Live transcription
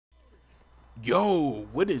Yo,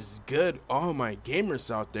 what is good, all my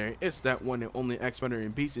gamers out there? It's that one and only X-Runner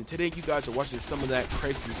and Beast, and today you guys are watching some of that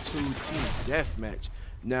Crysis 2 Team Deathmatch.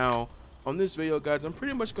 Now, on this video, guys, I'm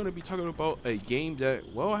pretty much going to be talking about a game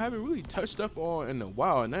that, well, I haven't really touched up on in a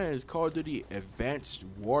while, and that is Call of Duty Advanced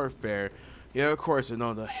Warfare. Yeah, of course, you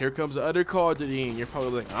know, here comes the other Call of Duty, and you're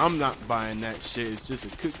probably like, I'm not buying that shit. It's just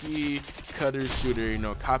a cookie cutter shooter, you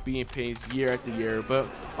know, copy and paste year after year. But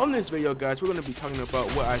on this video, guys, we're going to be talking about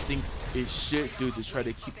what I think it should do to try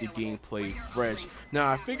to keep the gameplay fresh.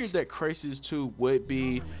 Now, I figured that Crysis 2 would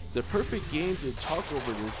be the perfect game to talk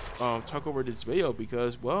over this video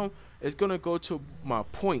because, well, it's gonna go to my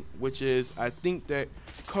point, which is I think that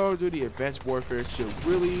Call of Duty Advanced Warfare should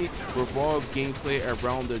really revolve gameplay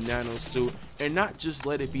around the nano suit and not just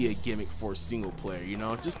let it be a gimmick for single player, you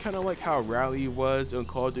know, just kind of like how Rally was in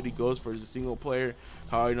Call of Duty Ghosts for the single player,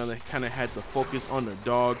 how, you know, they kind of had the focus on the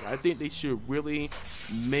dogs. I think they should really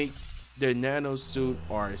make the nano suit,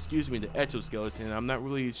 or excuse me, the exoskeleton, I'm not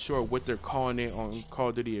really sure what they're calling it on Call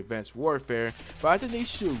of Duty Advanced Warfare, but I think they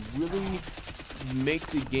should really make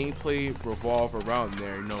the gameplay revolve around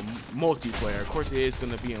there, you know, multiplayer. Of course it is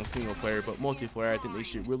going to be on single player, but multiplayer, I think they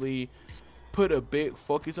should really put a big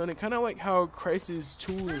focus on it, kind of like how Crysis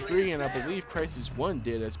 2 and 3 and I believe Crysis 1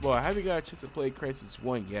 did as well. I haven't got a chance to play Crysis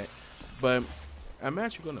 1 yet, but I'm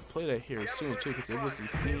actually going to play that here soon too, because it was a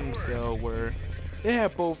Steam sale where they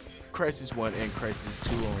have both Crysis 1 and Crysis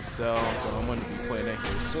 2 on sale, so I'm going to be playing that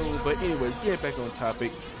here soon. But anyways, getting back on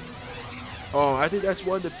topic, I think that's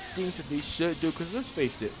one of the things that they should do, because let's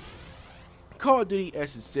face it, Call of Duty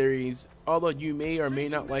as a series, although you may or may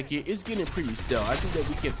not like it, it's getting pretty stale. I think that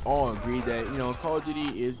we can all agree that, you know, Call of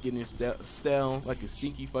Duty is getting stale like a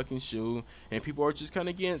stinky fucking shoe, and people are just kind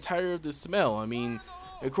of getting tired of the smell. I mean,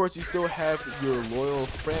 of course, you still have your loyal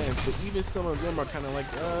friends, but even some of them are kind of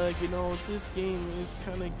like, you know, this game is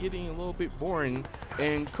kind of getting a little bit boring.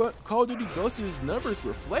 And Call of Duty Ghosts' numbers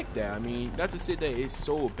reflect that. I mean, not to say that it's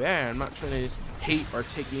so bad. I'm not trying to hate or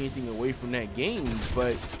take anything away from that game,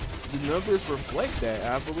 but the numbers reflect that.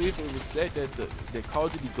 I believe it was said that the Call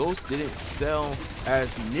of Duty Ghosts didn't sell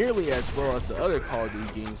as nearly as well as the other Call of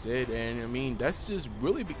Duty games did, and I mean, that's just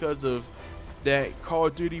really because of that Call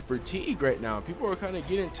of Duty fatigue right now. People are kind of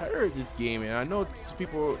getting tired of this game, and I know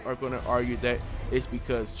people are going to argue that it's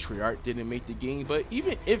because Treyarch didn't make the game, but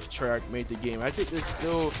even if Treyarch made the game, I think there's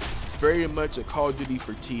still very much a Call of Duty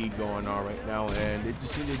fatigue going on right now, and they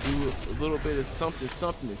just need to do a little bit of something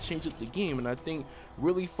to change up the game. And I think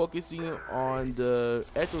really focusing on the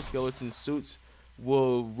exoskeleton suits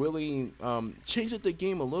will really change up the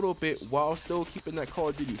game a little bit while still keeping that Call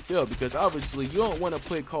of Duty feel, because obviously you don't want to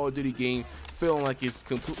play a Call of Duty game feeling like it's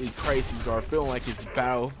completely Crysis or feeling like it's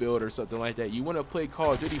Battlefield or something like that. You want to play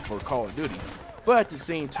Call of Duty for Call of Duty, but at the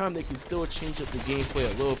same time they can still change up the gameplay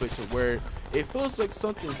a little bit to where it feels like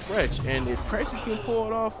something fresh. And if Crysis can pull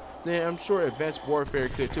it off, then I'm sure Advanced Warfare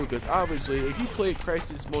could too, because obviously if you play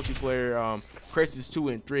Crysis multiplayer, Crysis 2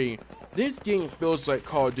 and 3, this game feels like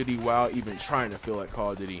Call of Duty without even trying to feel like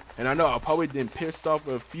Call of Duty. And I know I probably been pissed off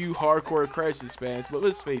a few hardcore Crysis fans, but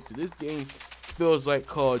let's face it, this game feels like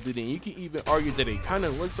Call of Duty, and you can even argue that it kind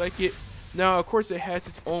of looks like it. Now, of course, it has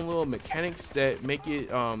its own little mechanics that make it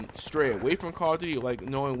stray away from Call of Duty, like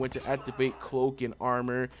knowing when to activate cloak and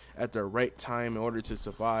armor at the right time in order to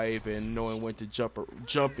survive, and knowing when to jump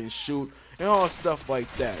and shoot, and all stuff like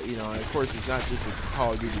that. You know, and of course, it's not just a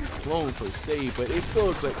Call of Duty clone per se, but it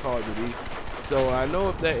feels like Call of Duty. So I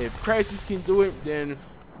know that if Crysis can do it, then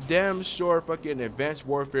damn sure fucking Advanced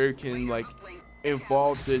Warfare can, like,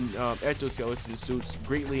 involve the exoskeleton suits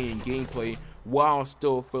greatly in gameplay while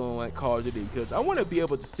still feeling like Call of Duty, because I want to be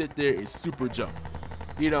able to sit there and super jump,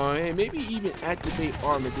 you know, and maybe even activate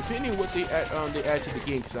armor depending on what they add to the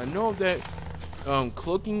game, because I know that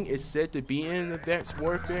cloaking is said to be in Advanced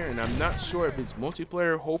Warfare, and I'm not sure if it's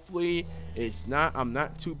multiplayer. Hopefully it's not. I'm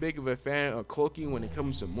not too big of a fan of cloaking when it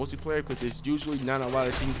comes to multiplayer, because there's usually not a lot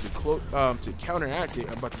of things to counteract it.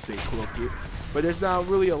 I'm about to say cloak it, but there's not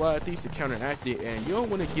really a lot of things to counteract it, and you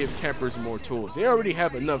don't want to give campers more tools. They already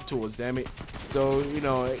have enough tools, damn it. So, you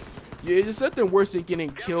know, it's nothing worse than getting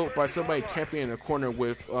killed by somebody camping in a corner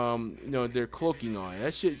with you know, their cloaking on.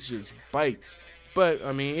 That shit just bites. But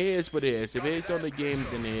I mean, it is what it is. If it's on the game,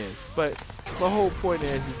 then it is. But the whole point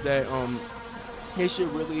is that they should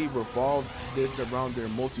really revolve this around their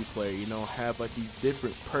multiplayer. You know, have like these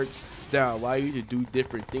different perks that allow you to do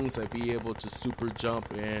different things, like be able to super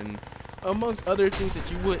jump and amongst other things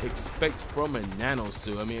that you would expect from a nano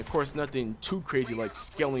suit. I mean, of course, nothing too crazy like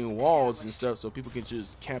scaling walls and stuff so people can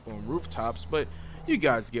just camp on rooftops, but you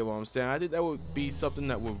guys get what I'm saying. I think that would be something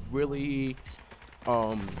that would really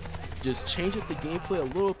just change up the gameplay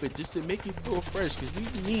a little bit just to make it feel fresh, because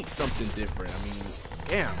we need something different. I mean,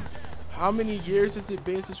 damn. How many years has it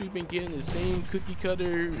been since we've been getting the same cookie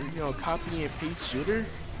cutter, copy and paste shooter?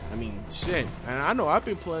 I mean, shit. And I know I've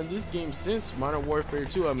been playing this game since Modern Warfare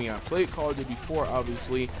 2. I mean, I played Call of Duty 4,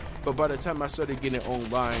 obviously, but by the time I started getting it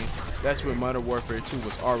online, that's when Modern Warfare 2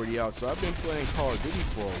 was already out. So I've been playing Call of Duty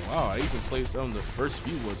for a while. I even played some of the first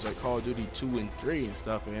few ones, like Call of Duty 2 and 3 and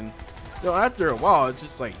stuff. And after a while, it's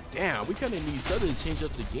just like, damn, we kind of need something to change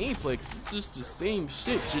up the gameplay, because it's just the same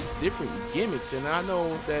shit, just different gimmicks. And I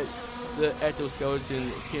know that the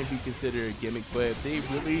exoskeleton can be considered a gimmick, but if they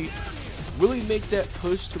really make that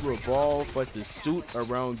push to revolve like the suit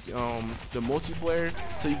around the multiplayer,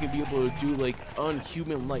 so you can be able to do like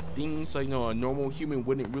unhuman like things like a normal human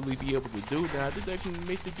wouldn't really be able to do, then I think that can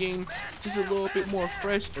make the game just a little bit more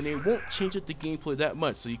fresh, and it won't change up the gameplay that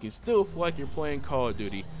much, so you can still feel like you're playing Call of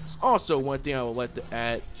Duty. Also, one thing I would like to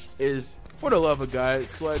add is, for the love of God,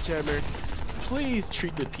 Sledgehammer, please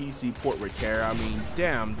treat the PC port with care. I mean,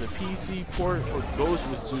 damn, the PC port for Ghost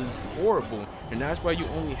was just horrible, and that's why you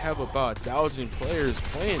only have about 1,000 players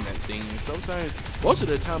playing that thing, and sometimes, most of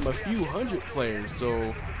the time, a few hundred players.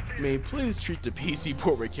 So, I mean, please treat the PC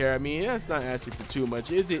port with care. I mean, that's not asking for too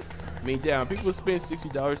much, is it? I mean, damn, people spend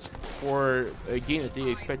 $60 for a game that they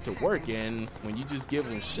expect to work, and when you just give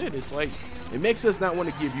them shit, it's like, it makes us not want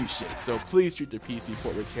to give you shit. So please treat the PC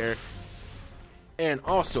port with care. And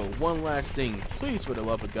also, one last thing, please, for the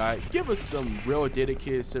love of God, give us some real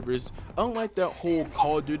dedicated servers, unlike that whole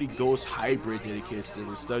Call of Duty Ghost hybrid dedicated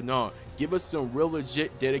server stuff. No, give us some real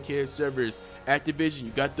legit dedicated servers. Activision,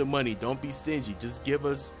 you got the money, don't be stingy, just give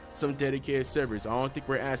us some dedicated servers. I don't think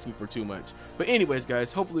we're asking for too much. But anyways,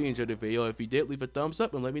 guys, hopefully you enjoyed the video. If you did, leave a thumbs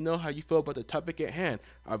up and let me know how you feel about the topic at hand.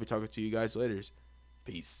 I'll be talking to you guys later.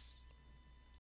 Peace.